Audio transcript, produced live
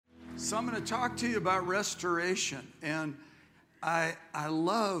So I'm going to talk to you about restoration. And I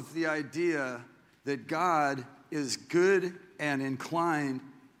love the idea that God is good and inclined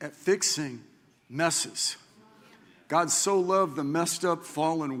at fixing messes. God so loved the messed up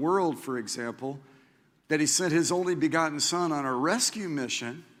fallen world, for example, that he sent his only begotten son on a rescue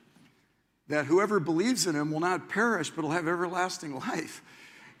mission that whoever believes in him will not perish but will have everlasting life.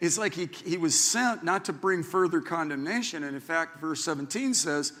 It's like he was sent not to bring further condemnation. And in fact, verse 17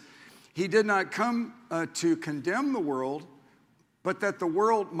 says, he did not come to condemn the world, but that the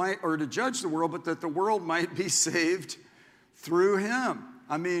world might, or to judge the world, but that the world might be saved through him.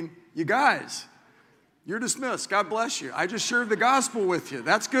 I mean, you guys, you're dismissed. God bless you. I just shared the gospel with you.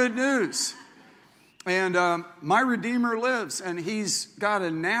 That's good news. And my Redeemer lives, and he's got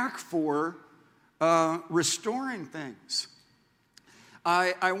a knack for restoring things.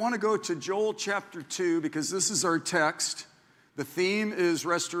 I want to go to Joel chapter 2 because this is our text. The theme is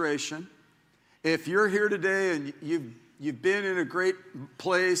restoration. If you're here today and you've been in a great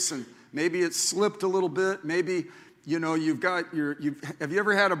place and maybe it's slipped a little bit, maybe have you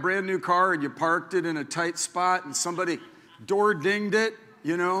ever had a brand new car and you parked it in a tight spot and somebody door dinged it,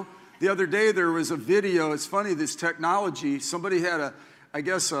 The other day there was a video. It's funny, this technology, somebody had a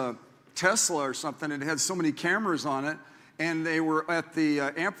Tesla or something, and it had so many cameras on it, and they were at the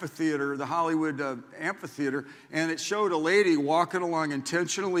amphitheater, the Hollywood amphitheater, and it showed a lady walking along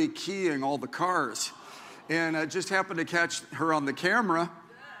intentionally keying all the cars. And I just happened to catch her on the camera,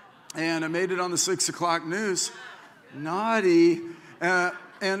 and I made it on the 6 o'clock news. Naughty.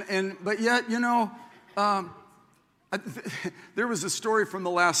 But yet, there was a story from the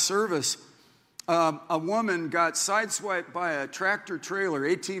last service. A woman got sideswiped by a tractor trailer,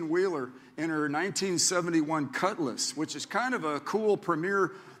 18-wheeler, in her 1971 Cutlass, which is kind of a cool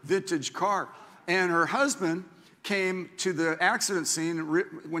premier vintage car. And her husband came to the accident scene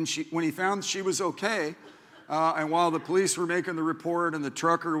when he found she was okay. And while the police were making the report and the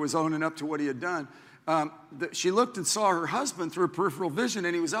trucker was owning up to what he had done, she looked and saw her husband through peripheral vision,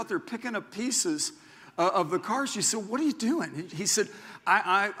 and he was out there picking up pieces of the car. She said, "What are you doing?" He said,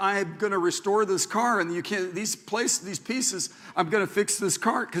 I'm going to restore this car, and you can't, these pieces, I'm going to fix this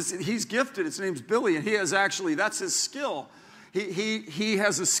car, because he's gifted. His name's Billy, and he has that's his skill. He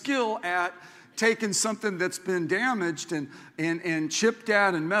has a skill at taking something that's been damaged and chipped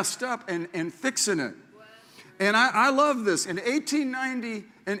at and messed up and fixing it. And I love this. In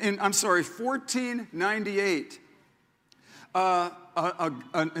 1498, an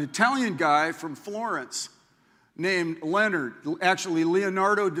Italian guy from Florence named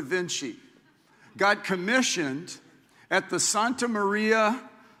Leonardo da Vinci, got commissioned at the Santa Maria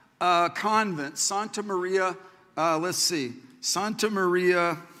convent. Santa Maria, I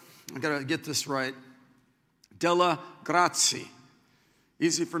gotta get this right, della Grazie.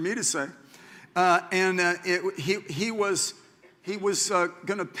 Easy for me to say. He was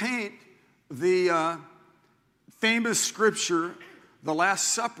going to paint the famous scripture, the Last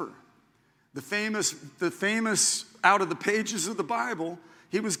Supper, the famous out of the pages of the Bible.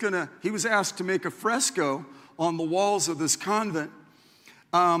 He was asked to make a fresco on the walls of this convent,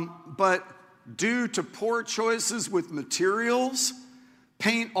 but due to poor choices with materials,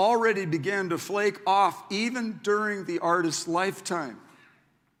 paint already began to flake off even during the artist's lifetime.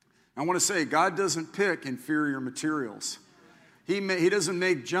 I want to say, God doesn't pick inferior materials. He doesn't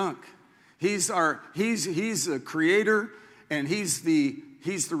make junk. He's a creator, and he's the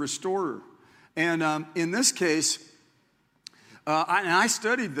restorer. And in this case, I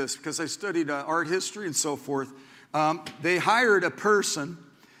studied this because I studied art history and so forth. They hired a person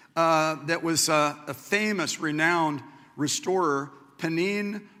that was a famous, renowned restorer,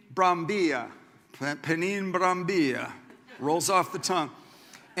 Pinin Brambilla. Pinin Brambilla. Rolls off the tongue.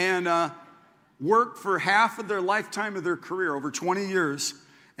 And worked for half of their lifetime of their career, over 20 years,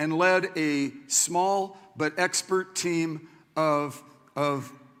 and led a small but expert team of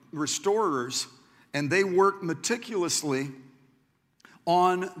restorers, and they worked meticulously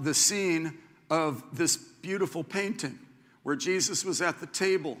on the scene of this beautiful painting where Jesus was at the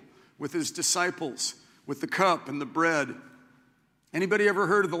table with his disciples with the cup and the bread. Anybody ever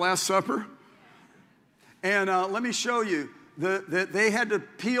heard of the Last Supper? And let me show you that they had to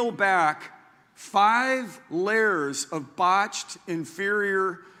peel back 5 layers of botched,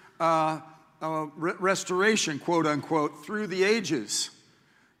 inferior restoration, quote unquote, through the ages.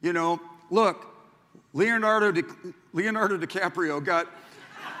 Look, Leonardo DiCaprio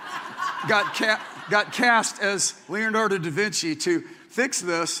got cast as Leonardo da Vinci to fix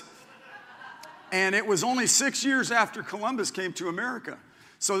this, and it was only 6 years after Columbus came to America.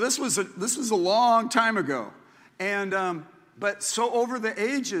 So this was a long time ago, and But so over the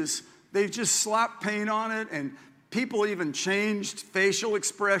ages, they've just slapped paint on it, and people even changed facial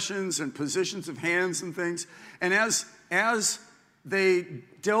expressions and positions of hands and things. And as they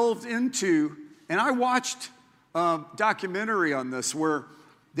delved into, and I watched a documentary on this where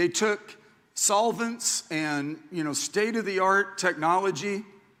they took solvents and state-of-the-art technology,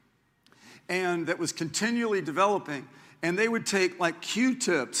 and that was continually developing, and they would take like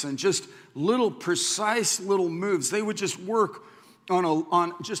Q-tips and just little precise little moves. They would just work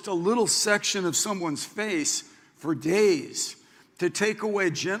on just a little section of someone's face for days to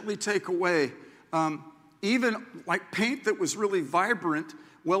gently take away, even like paint that was really vibrant.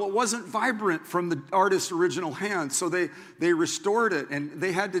 Well, it wasn't vibrant from the artist's original hand, so they restored it, and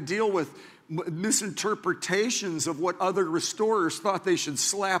they had to deal with misinterpretations of what other restorers thought they should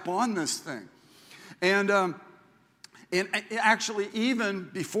slap on this thing. And actually, even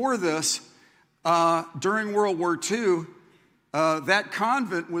before this, during World War II, that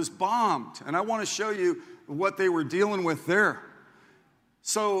convent was bombed. And I want to show you what they were dealing with there.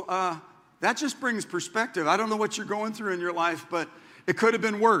 So that just brings perspective. I don't know what you're going through in your life, but it could have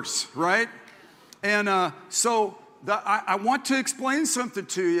been worse, right? And I want to explain something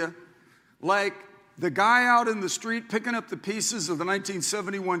to you. Like the guy out in the street picking up the pieces of the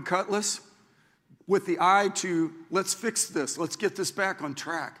 1971 Cutlass with the eye to, let's fix this, let's get this back on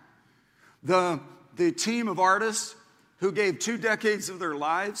track. The team of artists who gave 2 decades of their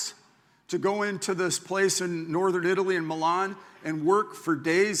lives to go into this place in northern Italy in Milan and work for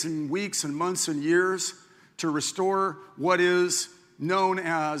days and weeks and months and years to restore what is known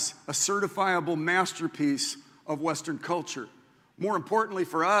as a certifiable masterpiece of Western culture. More importantly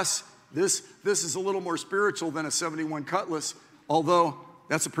for us, this is a little more spiritual than a 71 Cutlass, although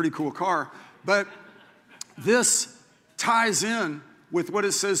that's a pretty cool car. But this ties in with what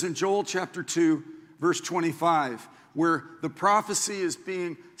it says in Joel chapter 2, verse 25, where the prophecy is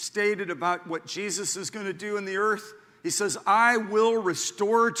being stated about what Jesus is going to do in the earth. He says, I will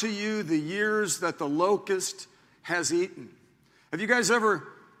restore to you the years that the locust has eaten. Have you guys ever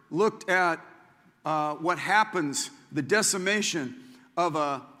looked at what happens, the decimation of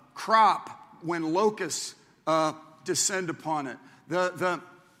a crop when locusts descend upon it?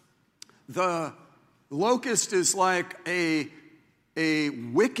 The locust is like a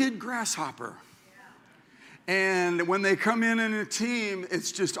wicked grasshopper. And when they come in a team,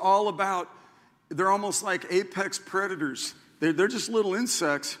 it's just all about, they're almost like apex predators. They're just little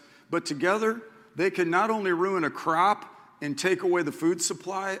insects, but together they can not only ruin a crop and take away the food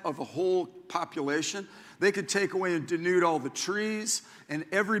supply of a whole population, they could take away and denude all the trees and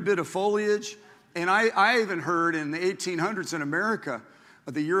every bit of foliage. And I even heard in the 1800s in America,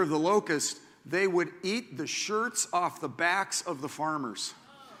 the year of the locust, they would eat the shirts off the backs of the farmers.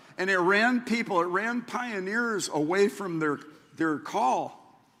 And it ran pioneers away from their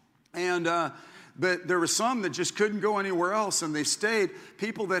call. And but there were some that just couldn't go anywhere else, and they stayed.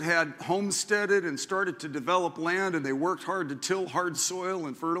 People that had homesteaded and started to develop land, and they worked hard to till hard soil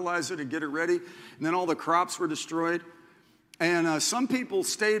and fertilize it and get it ready. And then all the crops were destroyed. And some people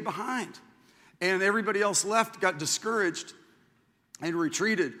stayed behind. And everybody else left, got discouraged, and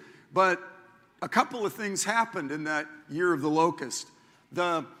retreated. But a couple of things happened in that year of the locust.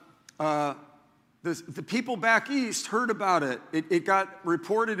 The people back east heard about it. It got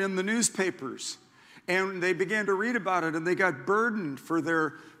reported in the newspapers, and they began to read about it, and they got burdened for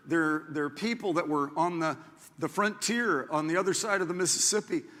their people that were on the frontier on the other side of the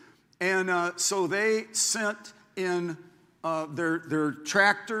Mississippi. And so they sent in their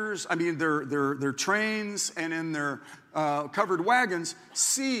tractors, their trains, and in their covered wagons,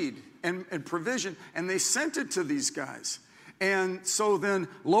 seed and provision, and they sent it to these guys. And so then,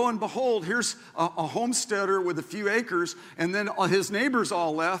 lo and behold, here's a homesteader with a few acres, and then his neighbors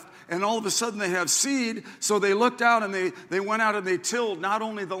all left, and all of a sudden they have seed. So they looked out and they went out and they tilled not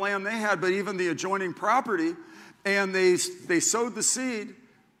only the land they had, but even the adjoining property, and they sowed the seed.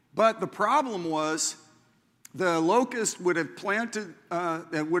 But the problem was the locust would have planted,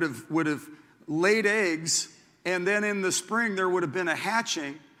 would have laid eggs, and then in the spring there would have been a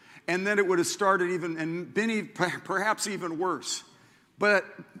hatching. And then it would have started and been perhaps even worse. But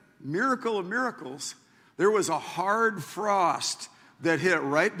miracle of miracles, there was a hard frost that hit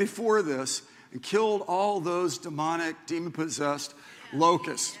right before this and killed all those demonic, demon-possessed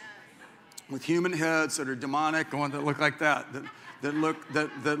locusts with human heads that are demonic, that look like that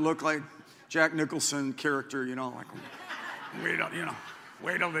look like Jack Nicholson character, like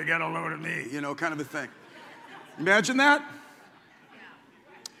wait till they get a load of me, kind of a thing. Imagine that.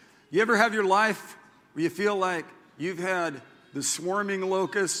 You ever have your life where you feel like you've had the swarming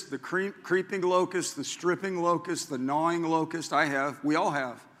locust, the creeping locust, the stripping locust, the gnawing locust. We all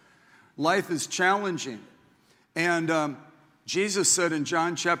have. Life is challenging. And Jesus said in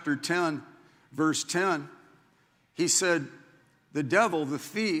John chapter 10, verse 10, he said, the devil, the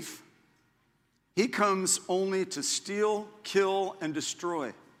thief, he comes only to steal, kill, and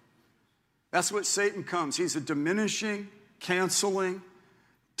destroy. That's what Satan comes. He's a diminishing, canceling,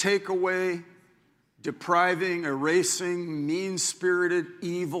 take away, depriving, erasing, mean-spirited,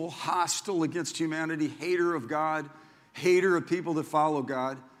 evil, hostile against humanity, hater of God, hater of people that follow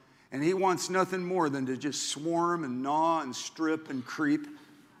God. And he wants nothing more than to just swarm and gnaw and strip and creep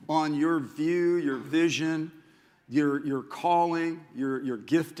on your view, your vision, your calling, your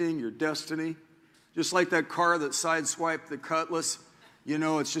gifting, your destiny. Just like that car that sideswiped the Cutlass,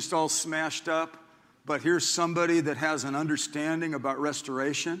 it's just all smashed up. But here's somebody that has an understanding about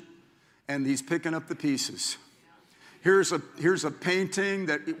restoration, and he's picking up the pieces. Here's a painting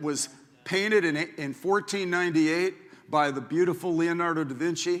that it was painted in 1498 by the beautiful Leonardo da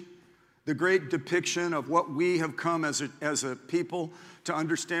Vinci, the great depiction of what we have come as a people to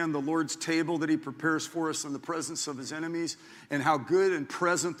understand, the Lord's table that he prepares for us in the presence of his enemies, and how good and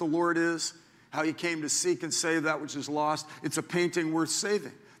present the Lord is, how he came to seek and save that which is lost. It's a painting worth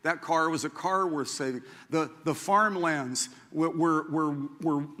saving. That car was a car worth saving. The farmlands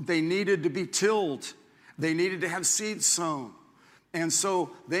they needed to be tilled. They needed to have seed sown. And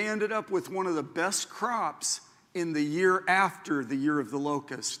so they ended up with one of the best crops in the year after the year of the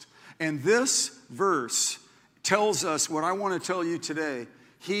locust. And this verse tells us what I want to tell you today.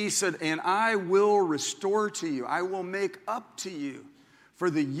 He said, and I will restore to you, I will make up to you for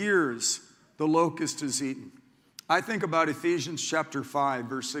the years the locust has eaten. I think about Ephesians chapter 5,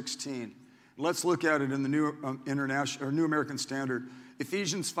 verse 16. Let's look at it in the New American Standard.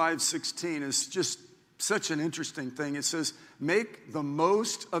 Ephesians 5:16 is just such an interesting thing. It says, make the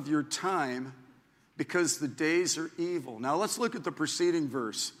most of your time because the days are evil. Now let's look at the preceding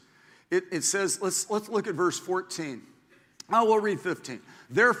verse. It says, let's look at verse 14. We'll read 15.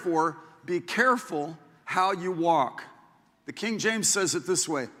 Therefore, be careful how you walk. The King James says it this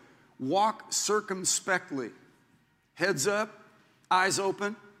way, walk circumspectly. Heads up, eyes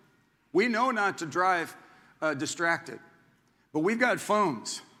open. We know not to drive distracted, but we've got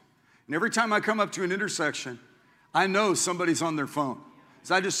phones. And every time I come up to an intersection, I know somebody's on their phone.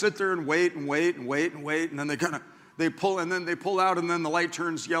 So I just sit there and wait, and then they pull out, and then the light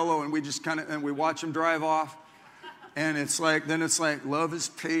turns yellow, and we just and we watch them drive off. And it's like, love is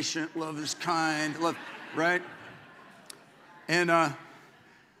patient, love is kind, right? And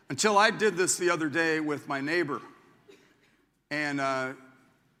until I did this the other day with my neighbor. And I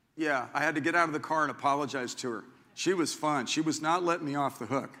had to get out of the car and apologize to her. She was fun. She was not letting me off the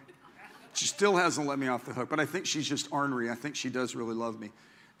hook. She still hasn't let me off the hook, but I think she's just ornery. I think she does really love me.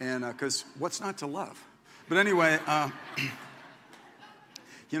 And because what's not to love? But anyway,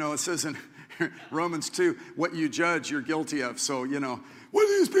 it says in Romans 2, what you judge, you're guilty of. So, what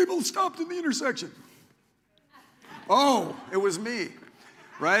are these people stopped in the intersection? Oh, it was me,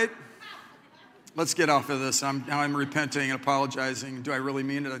 right? Let's get off of this. Now I'm repenting and apologizing. Do I really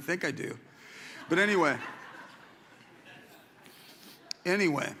mean it? I think I do. But anyway,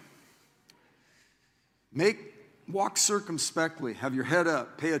 walk circumspectly. Have your head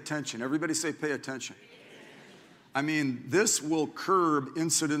up. Pay attention. Everybody say pay attention. I mean, this will curb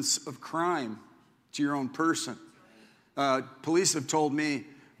incidents of crime to your own person. Police have told me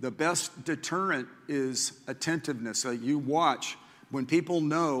the best deterrent is attentiveness. You watch. When people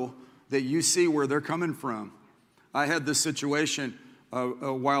know that you see where they're coming from. I had this situation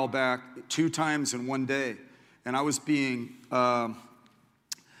a while back, 2 times in one day, and I was being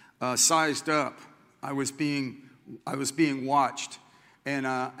sized up. I was being watched, and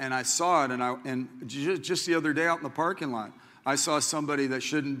I saw it. And just the other day out in the parking lot, I saw somebody that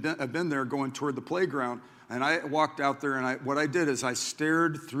shouldn't have been there going toward the playground. And I walked out there, and what I did is I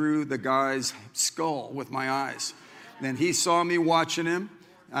stared through the guy's skull with my eyes. And he saw me watching him.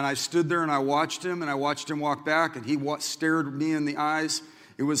 And I stood there and I watched him walk back, and he stared me in the eyes.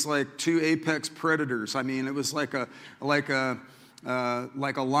 It was like 2 apex predators. I mean, it was like a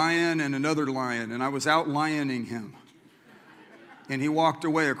lion and another lion, and I was out lioning him. And he walked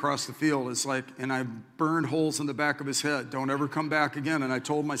away across the field. And I burned holes in the back of his head. Don't ever come back again. And I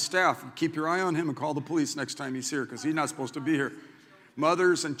told my staff, keep your eye on him and call the police next time he's here, because he's not supposed to be here.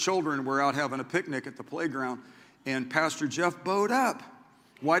 Mothers and children were out having a picnic at the playground, and Pastor Jeff bowed up.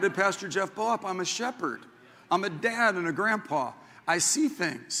 Why did Pastor Jeff bow up? I'm a shepherd. I'm a dad and a grandpa. I see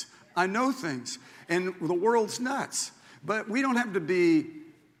things. I know things. And the world's nuts. But we don't have to be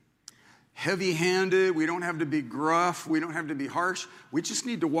heavy-handed. We don't have to be gruff. We don't have to be harsh. We just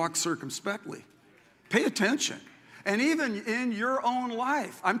need to walk circumspectly. Pay attention. And even in your own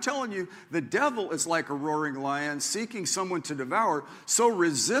life, I'm telling you, the devil is like a roaring lion seeking someone to devour. So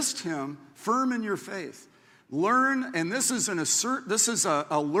resist him, firm in your faith. Learn, and this is a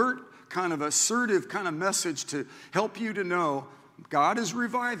alert kind of assertive kind of message to help you to know God is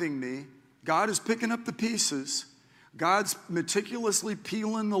reviving me. God is picking up the pieces. God's meticulously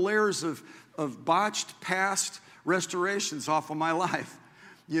peeling the layers of botched past restorations off of my life.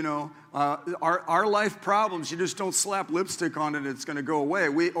 You know, our life problems, you just don't slap lipstick on it, it's going to go away.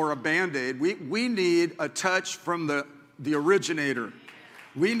 Or a Band-Aid. We need a touch from the originator.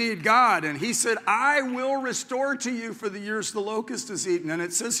 We need God. And he said, I will restore to you for the years the locust has eaten. And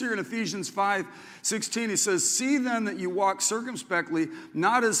it says here in Ephesians 5:16, he says, see then that you walk circumspectly,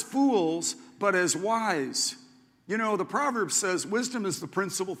 not as fools, but as wise. You know, the proverb says wisdom is the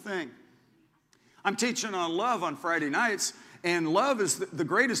principal thing. I'm teaching on love on Friday nights, and love is the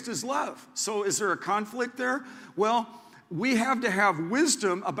greatest is love. So is there a conflict there? Well, we have to have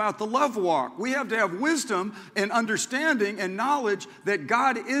wisdom about the love walk. We have to have wisdom and understanding and knowledge that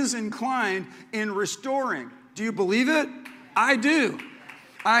God is inclined in restoring. Do you believe it? I do.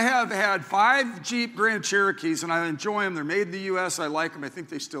 I have had 5 Jeep Grand Cherokees, and I enjoy them. They're made in the U.S. I like them. I think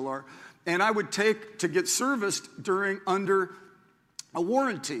they still are. And I would take to get serviced under a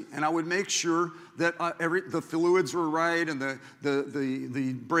warranty, and I would make sure that the fluids were right and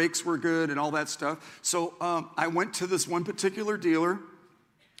the brakes were good and all that stuff. So I went to this one particular dealer.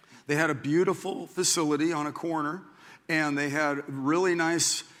 They had a beautiful facility on a corner, and they had really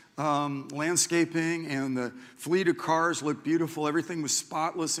nice landscaping, and the fleet of cars looked beautiful. Everything was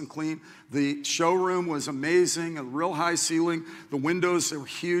spotless and clean. The showroom was amazing, a real high ceiling. The windows, they were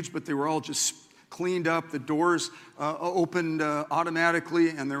huge, but they were all just cleaned up. The doors opened automatically,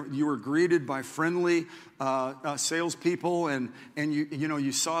 and you were greeted by friendly salespeople, and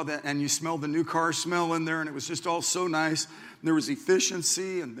you saw that, and you smelled the new car smell in there, and it was just all so nice. There was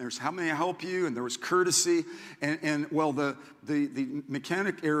efficiency, and there's how may I help you, and there was courtesy, and the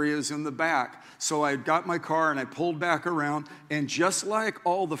mechanic area is in the back. So I got my car and I pulled back around, and just like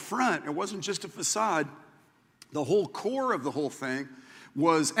all the front, it wasn't just a facade. The whole core of the whole thing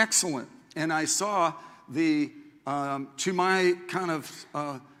was excellent. And I saw to my kind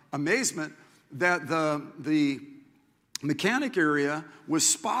of amazement, that the mechanic area was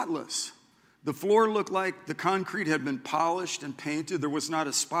spotless. The floor looked like the concrete had been polished and painted. There was not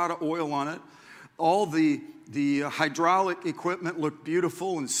a spot of oil on it. All the hydraulic equipment looked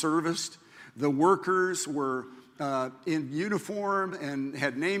beautiful and serviced. The workers were in uniform and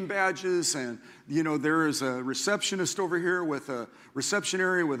had name badges, and there is a receptionist over here with a reception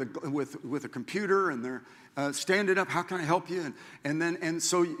area with a computer, and they're standing up. How can I help you? And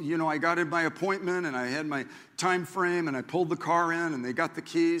so I got in my appointment, and I had my time frame, and I pulled the car in, and they got the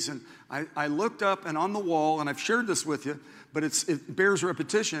keys, and I looked up, and on the wall, and I've shared this with you, but it bears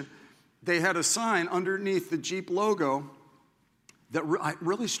repetition. They had a sign underneath the Jeep logo that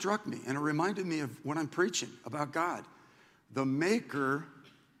really struck me, and it reminded me of when I'm preaching about God. The maker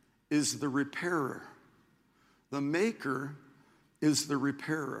is the repairer. The maker is the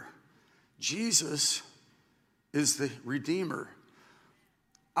repairer. Jesus is the redeemer.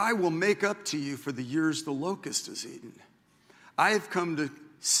 I will make up to you for the years the locust has eaten. I have come to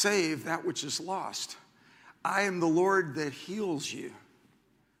save that which is lost. I am the Lord that heals you.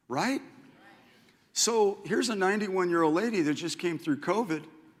 Right? So here's a 91-year-old lady that just came through COVID.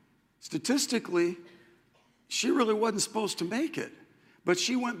 Statistically, she really wasn't supposed to make it. But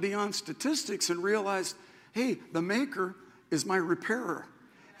she went beyond statistics and realized, hey, the maker is my repairer.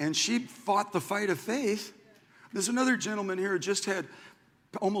 And she fought the fight of faith. There's another gentleman here who just had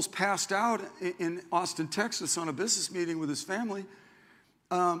almost passed out in Austin, Texas on a business meeting with his family.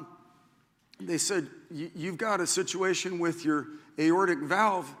 They said, you've got a situation with your aortic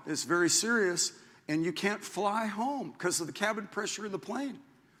valve. It's very serious. And you can't fly home because of the cabin pressure in the plane.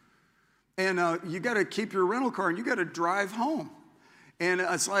 And you got to keep your rental car, and you got to drive home. And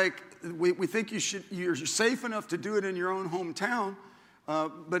it's like, we think you're safe enough to do it in your own hometown,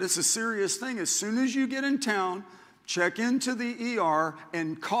 but it's a serious thing. As soon as you get in town, check into the ER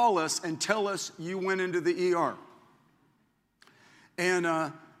and call us and tell us you went into the ER. And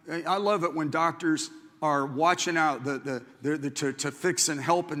I love it when doctors are watching out to fix and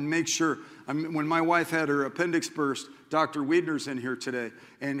help and make sure. When my wife had her appendix burst, Dr. Wiedner's in here today,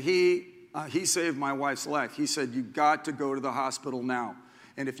 and he saved my wife's life. He said, you got to go to the hospital now.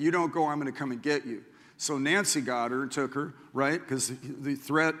 And if you don't go, I'm going to come and get you. So Nancy got her and took her, right? Because the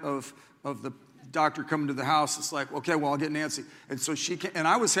threat of doctor coming to the house. It's like, okay, well, I'll get Nancy. And so and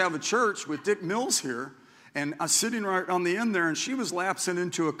I was having church with Dick Mills here, and I was sitting right on the end there, and she was lapsing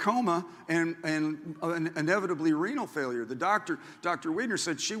into a coma and inevitably renal failure. The Dr. Wiedner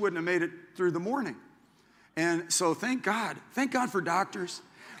said she wouldn't have made it through the morning. And so thank God for doctors.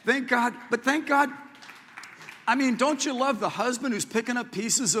 Thank God, but thank God. I mean, don't you love the husband who's picking up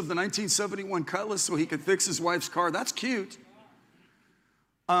pieces of the 1971 Cutlass so he could fix his wife's car? That's cute.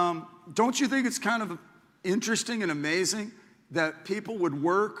 Don't you think it's kind of interesting and amazing that people would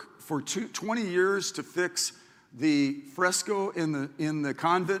work for 20 years to fix the fresco in the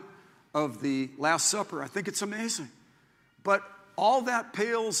convent of the Last Supper? I think it's amazing. But all that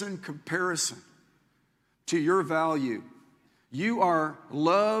pales in comparison to your value. You are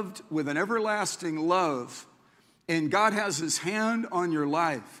loved with an everlasting love, and God has his hand on your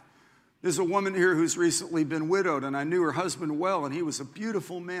life. There's a woman here who's recently been widowed, and I knew her husband well, and he was a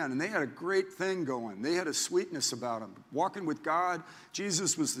beautiful man, and they had a great thing going. They had a sweetness about them. Walking with God,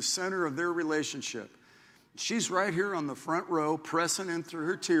 Jesus was the center of their relationship. She's right here on the front row, pressing in through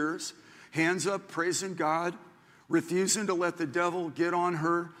her tears, hands up, praising God, refusing to let the devil get on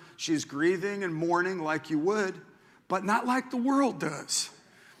her. She's grieving and mourning like you would, but not like the world does.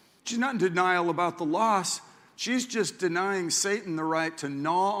 She's not in denial about the loss. She's just denying Satan the right to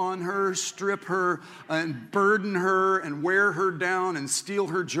gnaw on her, strip her, and burden her, and wear her down, and steal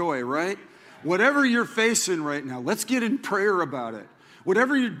her joy, right? Whatever you're facing right now, let's get in prayer about it.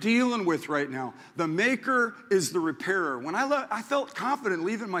 Whatever you're dealing with right now, the maker is the repairer. When I felt confident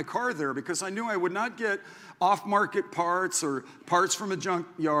leaving my car there because I knew I would not get off-market parts or parts from a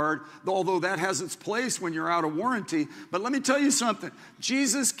junkyard, although that has its place when you're out of warranty. But let me tell you something.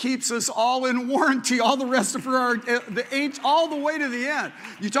 Jesus keeps us all in warranty, all the rest of all the way to the end.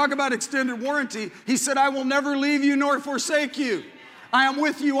 You talk about extended warranty. He said, I will never leave you nor forsake you. I am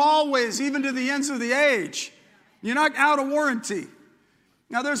with you always, even to the ends of the age. You're not out of warranty.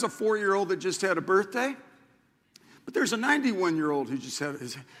 Now, there's a 4-year-old that just had a birthday, but there's a 91-year-old who just had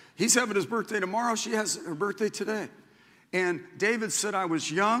he's having his birthday tomorrow. She has her birthday today. And David said, I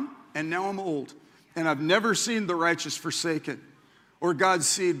was young, and now I'm old, and I've never seen the righteous forsaken or God's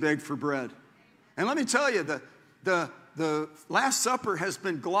seed beg for bread. And let me tell you, the Last Supper has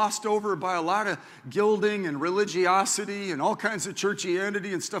been glossed over by a lot of gilding and religiosity and all kinds of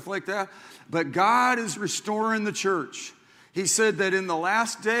churchianity and stuff like that, but God is restoring the church. He said that in the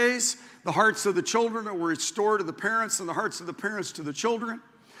last days, the hearts of the children will restore to the parents and the hearts of the parents to the children.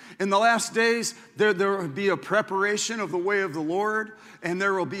 In the last days, there will be a preparation of the way of the Lord, and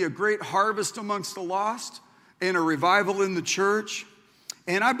there will be a great harvest amongst the lost and a revival in the church.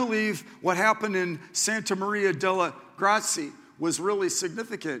 And I believe what happened in Santa Maria delle Grazie was really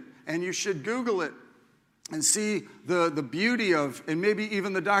significant, and you should Google it and see the beauty of, and maybe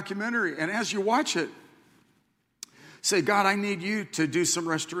even the documentary. And as you watch it, say, God, I need you to do some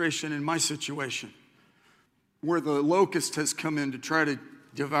restoration in my situation where the locust has come in to try to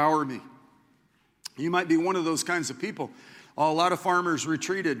devour me. You might be one of those kinds of people. A lot of farmers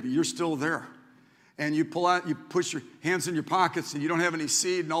retreated, but you're still there. And you pull out, you push your hands in your pockets and you don't have any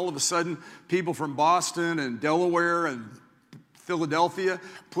seed, and all of a sudden people from Boston and Delaware and Philadelphia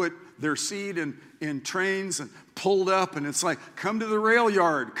put their seed in trains and pulled up, and it's like, come to the rail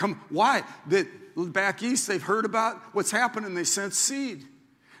yard. Come. Why? Back east, they've heard about what's happened and they sent seed.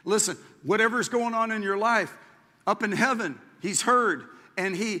 Listen, whatever's going on in your life, up in heaven, he's heard.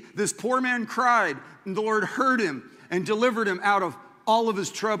 And this poor man cried, and the Lord heard him and delivered him out of all of his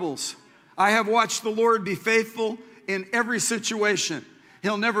troubles. I have watched the Lord be faithful in every situation.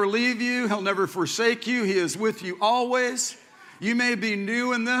 He'll never leave you. He'll never forsake you. He is with you always. You may be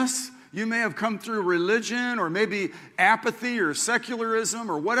new in this. You may have come through religion or maybe apathy or secularism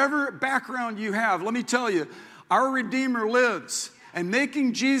or whatever background you have. Let me tell you, our Redeemer lives, and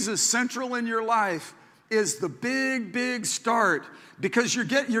making Jesus central in your life is the big start, because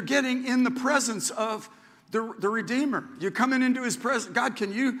you're getting in the presence of the Redeemer. You're coming into his presence. God,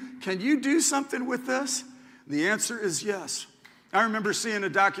 can you do something with this? The answer is yes. I remember seeing a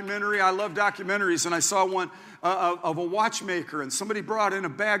documentary. I love documentaries, and I saw one of a watchmaker, and somebody brought in a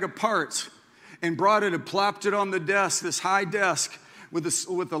bag of parts and brought it and plopped it on the desk, this high desk with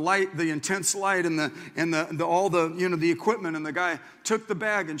the light, the intense light, and all the equipment. And the guy took the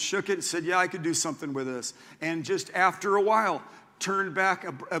bag and shook it and said, "Yeah, I could do something with this." And just after a while, turned back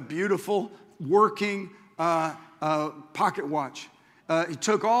a beautiful working pocket watch. He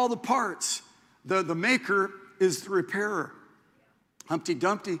took all the parts. The maker is the repairer. Humpty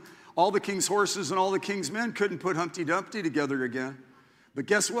Dumpty, all the king's horses and all the king's men couldn't put Humpty Dumpty together again. But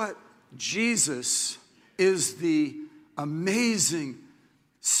guess what? Jesus is the amazing,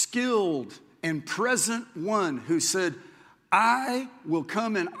 skilled, and present one who said, I will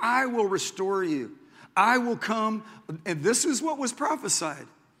come and I will restore you. I will come, and this is what was prophesied.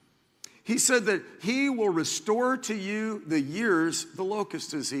 He said that he will restore to you the years the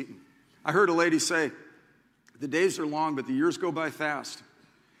locust has eaten. I heard a lady say, the days are long, but the years go by fast.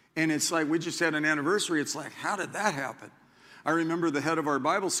 And it's like, we just had an anniversary. It's like, how did that happen? I remember the head of our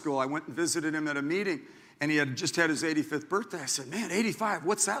Bible school. I went and visited him at a meeting, and he had just had his 85th birthday. I said, man, 85,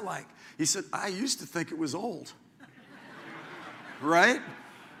 what's that like? He said, I used to think it was old. Right?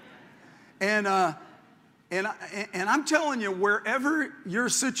 And I'm telling you, wherever your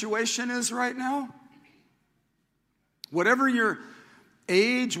situation is right now, whatever your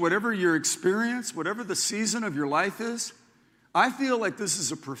age, whatever your experience, whatever the season of your life is, I feel like this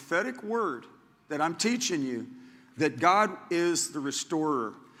is a prophetic word that I'm teaching you, that God is the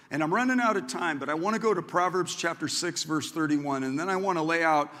restorer. And I'm running out of time, but I want to go to Proverbs chapter 6, verse 31, and then I want to lay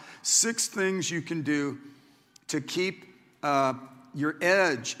out 6 things you can do to keep your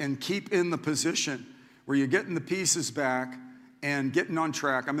edge and keep in the position where you're getting the pieces back and getting on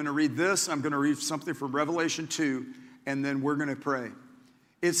track. I'm going to read this. I'm going to read something from Revelation 2, and then we're going to pray.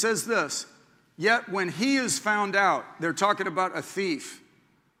 It says this, yet when he is found out, they're talking about a thief,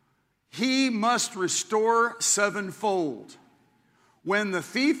 he must restore sevenfold. When the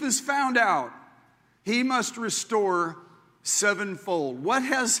thief is found out, he must restore sevenfold. What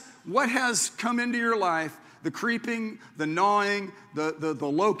has come into your life, the creeping, the gnawing, the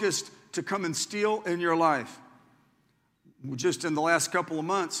locust, to come and steal in your life? Just in the last couple of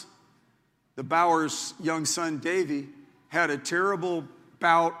months, the Bowers' young son, Davey, had a terrible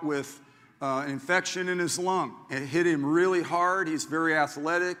bout with an infection in his lung. It hit him really hard. He's very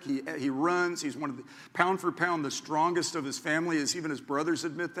athletic. He runs. He's one of the, pound for pound, the strongest of his family, as even his brothers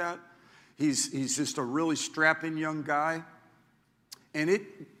admit that. He's just a really strapping young guy. And it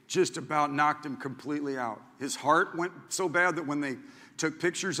just about knocked him completely out. His heart went so bad that when they took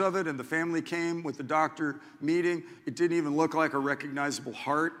pictures of it and the family came with the doctor meeting, it didn't even look like a recognizable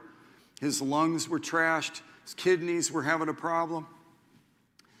heart. His lungs were trashed. His kidneys were having a problem.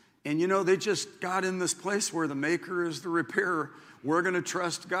 And you know, they just got in this place where the maker is the repairer. We're going to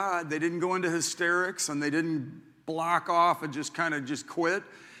trust God. They didn't go into hysterics and they didn't block off and just kind of just quit.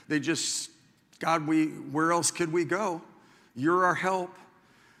 They just, God, where else could we go? You're our help.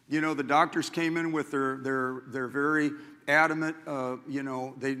 You know, the doctors came in with their very adamant,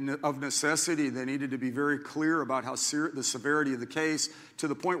 of necessity. They needed to be very clear about how the severity of the case, to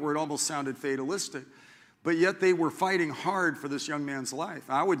the point where it almost sounded fatalistic. But yet they were fighting hard for this young man's life.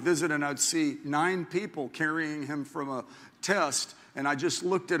 I would visit and I'd see 9 people carrying him from a test, and I just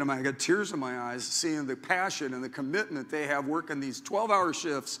looked at him. I got tears in my eyes seeing the passion and the commitment they have working these 12-hour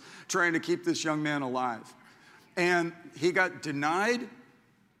shifts trying to keep this young man alive. And he got denied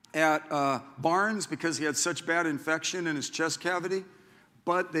at Barnes because he had such bad infection in his chest cavity.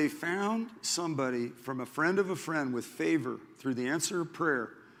 But they found somebody from a friend of a friend with favor through the answer of prayer,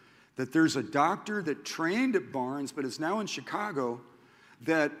 that there's a doctor that trained at Barnes but is now in Chicago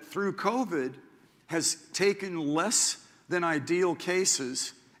that through COVID has taken less than ideal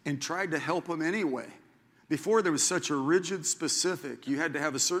cases and tried to help them anyway. Before, there was such a rigid specific. You had to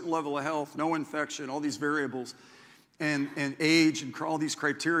have a certain level of health, no infection, all these variables, and age and all these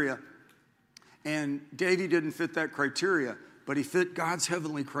criteria. And Davey didn't fit that criteria, but he fit God's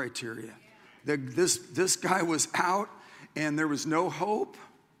heavenly criteria. This guy was out and there was no hope.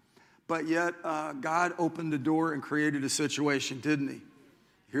 But yet, God opened the door and created a situation, didn't he?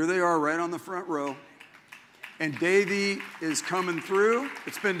 Here they are right on the front row. And Davey is coming through.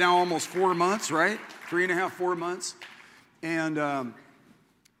 It's been now almost 4 months, right? 3.5, 4 months. And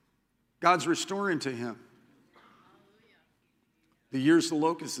God's restoring to him the years the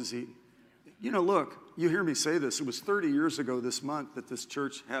locust has eaten. You know, look, you hear me say this. It was 30 years ago this month that this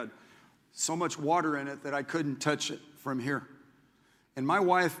church had so much water in it that I couldn't touch it from here. And my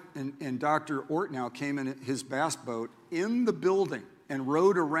wife and Dr. Ortnow came in his bass boat in the building and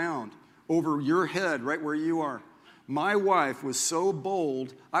rowed around over your head right where you are. My wife was so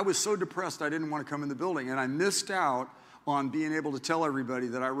bold. I was so depressed I didn't want to come in the building. And I missed out on being able to tell everybody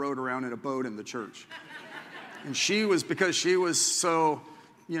that I rowed around in a boat in the church. And because she was so,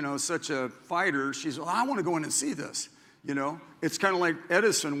 such a fighter, she's, well, I want to go in and see this. It's kind of like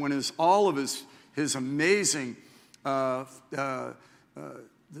Edison when all of his amazing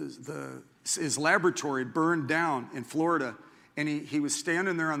his laboratory burned down in Florida, and he was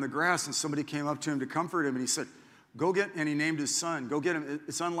standing there on the grass, and somebody came up to him to comfort him, and he said, and he named his son, go get him.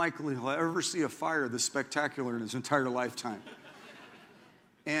 It's unlikely he'll ever see a fire this spectacular in his entire lifetime.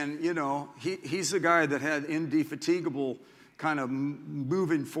 And, he's a guy that had indefatigable kind of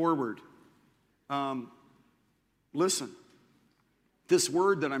moving forward. Listen, this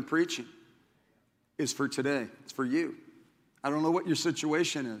word that I'm preaching is for today. It's for you. I don't know what your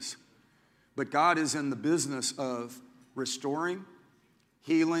situation is, but God is in the business of restoring,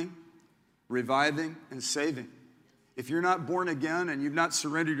 healing, reviving, and saving. If you're not born again and you've not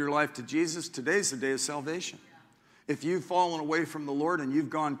surrendered your life to Jesus, today's the day of salvation. If you've fallen away from the Lord and you've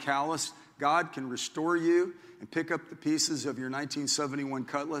gone callous, God can restore you and pick up the pieces of your 1971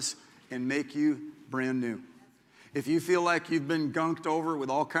 Cutlass and make you brand new. If you feel like you've been gunked over with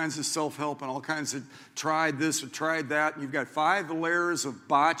all kinds of self-help and all kinds of tried this or tried that, and you've got 5 layers of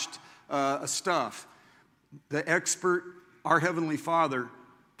botched stuff, the expert, our Heavenly Father,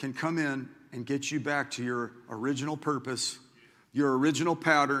 can come in and get you back to your original purpose, your original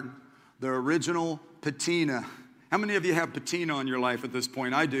pattern, the original patina. How many of you have patina on your life at this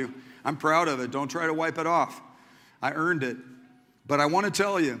point? I do. I'm proud of it. Don't try to wipe it off. I earned it. But I want to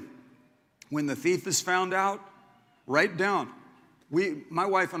tell you, when the thief is found out, write down. My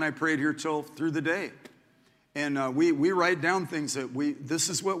wife and I prayed here through the day. And we write down things that this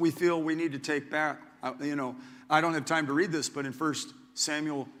is what we feel we need to take back. I don't have time to read this, but in 1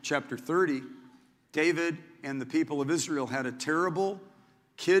 Samuel chapter 30, David and the people of Israel had a terrible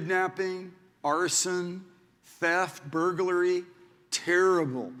kidnapping, arson, theft, burglary,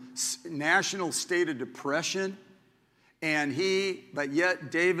 terrible national state of depression. But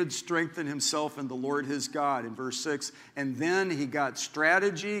yet David strengthened himself in the Lord his God in verse 6. And then he got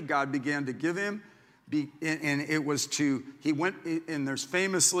strategy. God began to give him. He went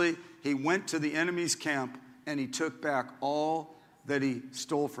to the enemy's camp and he took back all that he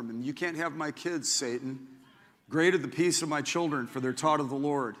stole from him. You can't have my kids, Satan. Great are the peace of my children, for they're taught of the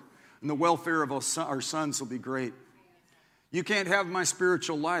Lord. And the welfare of our sons will be great. You can't have my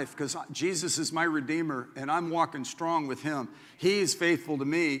spiritual life because Jesus is my Redeemer and I'm walking strong with him. He's faithful to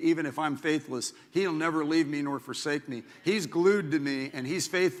me even if I'm faithless. He'll never leave me nor forsake me. He's glued to me and he's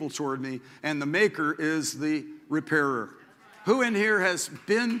faithful toward me, and the maker is the repairer. Who in here has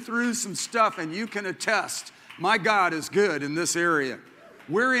been through some stuff and you can attest, my God is good in this area?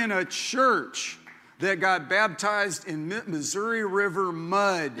 We're in a church that got baptized in Missouri River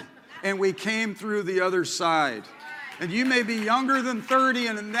mud and we came through the other side. And you may be younger than 30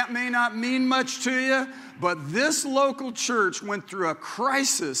 and that may not mean much to you, but this local church went through a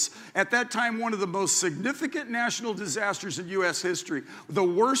crisis. At that time, one of the most significant national disasters in U.S. history, the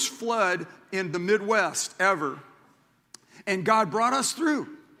worst flood in the Midwest ever. And God brought us through.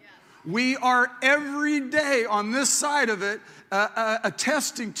 We are every day on this side of it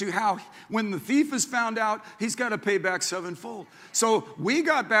attesting to how when the thief is found out, he's got to pay back sevenfold. So we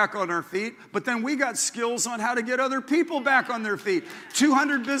got back on our feet, but then we got skills on how to get other people back on their feet.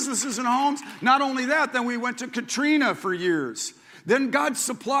 200 businesses and homes. Not only that, then we went to Katrina for years. Then God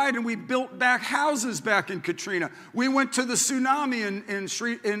supplied and we built back houses back in Katrina. We went to the tsunami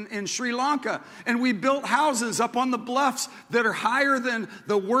in Sri Lanka and we built houses up on the bluffs that are higher than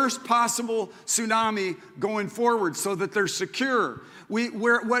the worst possible tsunami going forward so that they're secure.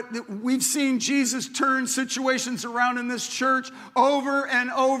 We've seen Jesus turn situations around in this church over and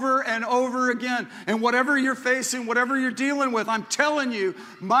over and over again. And whatever you're facing, whatever you're dealing with, I'm telling you,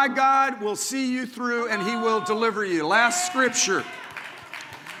 my God will see you through and he will deliver you. Last scripture,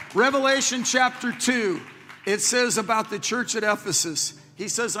 Revelation chapter 2. It says about the church at Ephesus, he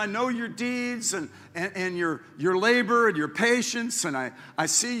says, I know your deeds and your labor and your patience, and I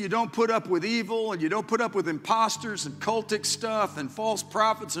see you don't put up with evil and you don't put up with imposters and cultic stuff and false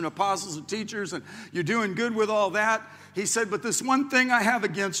prophets and apostles and teachers, and you're doing good with all that. He said, but this one thing I have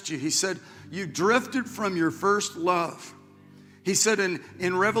against you. He said, you drifted from your first love. He said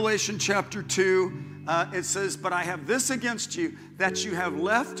in Revelation chapter 2, it says, but I have this against you, that you have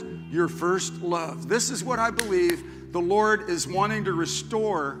left your first love. This is what I believe the Lord is wanting to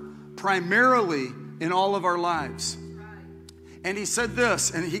restore primarily in all of our lives. And he said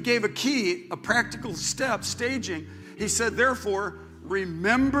this, and he gave a key, a practical step, staging. He said, therefore,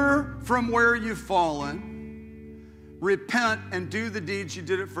 remember from where you've fallen, repent, and do the deeds you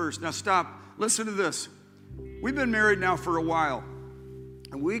did at first. Now stop. Listen to this. We've been married now for a while.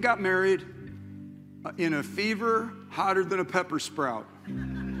 And we got married in a fever hotter than a pepper sprout.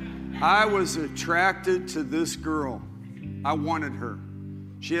 I was attracted to this girl. I wanted her.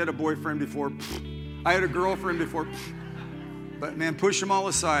 She had a boyfriend before. I had a girlfriend before. But man, push them all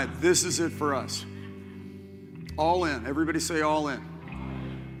aside. This is it for us. All in. Everybody say all in.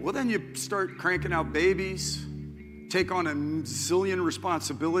 Well, then you start cranking out babies, take on a zillion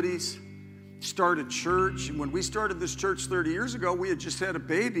responsibilities, start a church. And when we started this church 30 years ago, we had just had a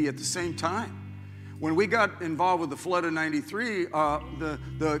baby at the same time. when we got involved with the flood of 93,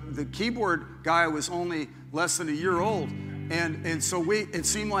 the keyboard guy was only less than a year old. And so it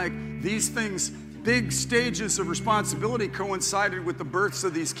seemed like these things, big stages of responsibility, coincided with the births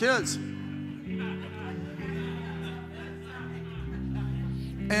of these kids.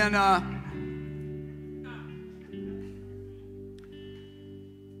 And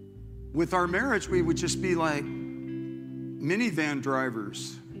with our marriage, we would just be like minivan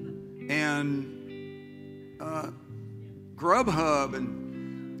drivers and Grubhub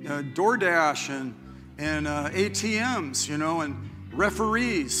and DoorDash and ATMs, and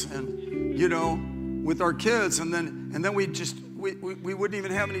referees, and with our kids, and then we wouldn't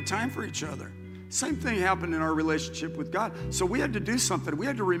even have any time for each other. Same thing happened in our relationship with God. So we had to do something. We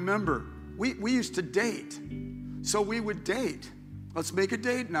had to remember. We used to date, so we would date. Let's make a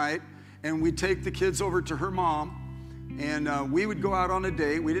date night, and we'd take the kids over to her mom. And we would go out on a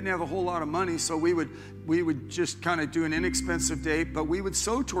date. We didn't have a whole lot of money, so we would just kind of do an inexpensive date, but we would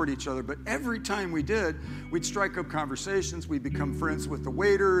sow toward each other. But every time we did, we'd strike up conversations. We'd become friends with the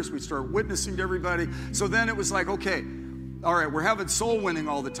waiters. We'd start witnessing to everybody. So then it was like, okay, all right, we're having soul winning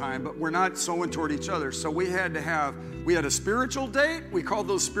all the time, but we're not sowing toward each other. So we had a spiritual date. We called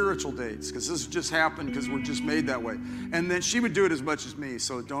those spiritual dates because this just happened because we're just made that way. And then she would do it as much as me,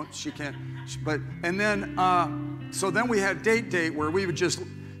 so so then we had date where we would just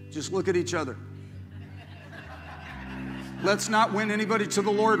look at each other. Let's not win anybody to the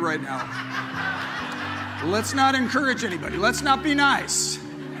Lord right now. Let's not encourage anybody. Let's not be nice.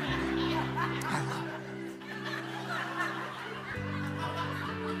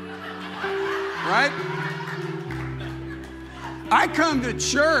 Right? I come to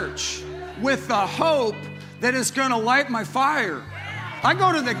church with the hope that it's going to light my fire. I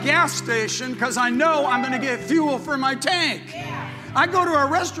go to the gas station because I know I'm going to get fuel for my tank. I go to a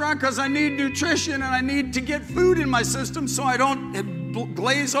restaurant because I need nutrition and I need to get food in my system so I don't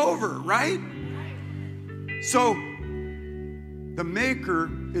glaze over, right? So the maker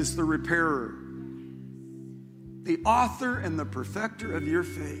is the repairer, the author and the perfecter of your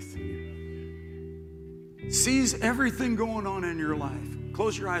faith. Sees everything going on in your life.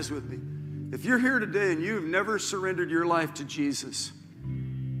 Close your eyes with me. If you're here today and you've never surrendered your life to Jesus,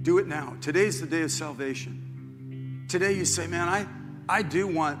 do it now. Today's the day of salvation. Today you say, man, I do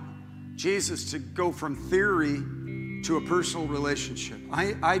want Jesus to go from theory to a personal relationship.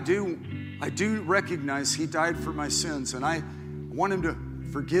 I do recognize he died for my sins, and I want him to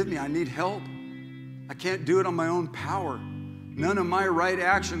forgive me. I need help. I can't do it on my own power. None of my right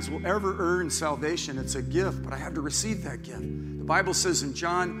actions will ever earn salvation. It's a gift, but I have to receive that gift. The Bible says in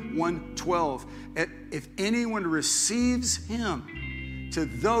John 1:12, if anyone receives him, to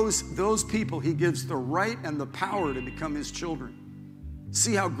those people he gives the right and the power to become his children.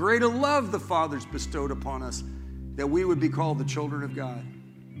 See how great a love the Father's bestowed upon us, that we would be called the children of God.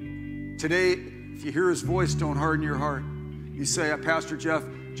 Today, if you hear his voice, don't harden your heart. You say, Pastor Jeff,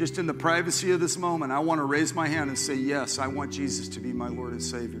 just in the privacy of this moment, I want to raise my hand and say, yes, I want Jesus to be my Lord and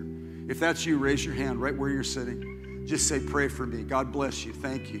Savior. If that's you, raise your hand right where you're sitting. Just say, pray for me. God bless you.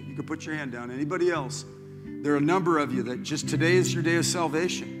 Thank you. You can put your hand down. Anybody else? There are a number of you that just today is your day of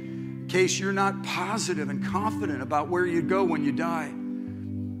salvation. In case you're not positive and confident about where you go when you die,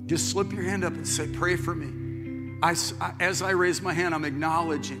 just slip your hand up and say, pray for me. As I raise my hand, I'm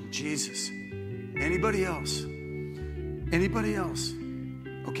acknowledging Jesus. Anybody else? Anybody else?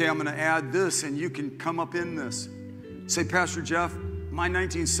 Okay, I'm going to add this, and you can come up in this. Say, Pastor Jeff, my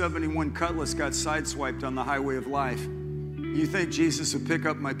 1971 Cutlass got sideswiped on the highway of life. You think Jesus would pick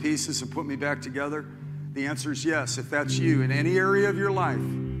up my pieces and put me back together? The answer is yes. If that's you in any area of your life,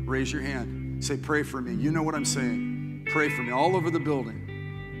 raise your hand. Say, pray for me. You know what I'm saying. Pray for me all over the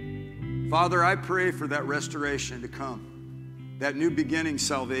building. Father, I pray for that restoration to come, that new beginning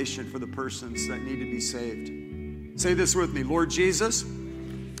salvation for the persons that need to be saved. Say this with me. Lord Jesus,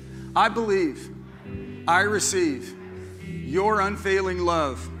 I believe, I receive your unfailing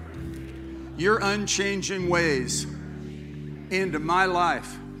love, your unchanging ways into my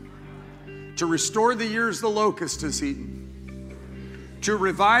life, to restore the years the locust has eaten, to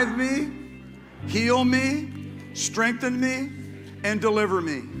revive me, heal me, strengthen me, and deliver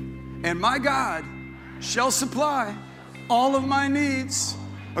me. And my God shall supply all of my needs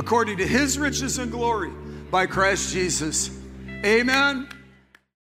according to his riches and glory by Christ Jesus. Amen.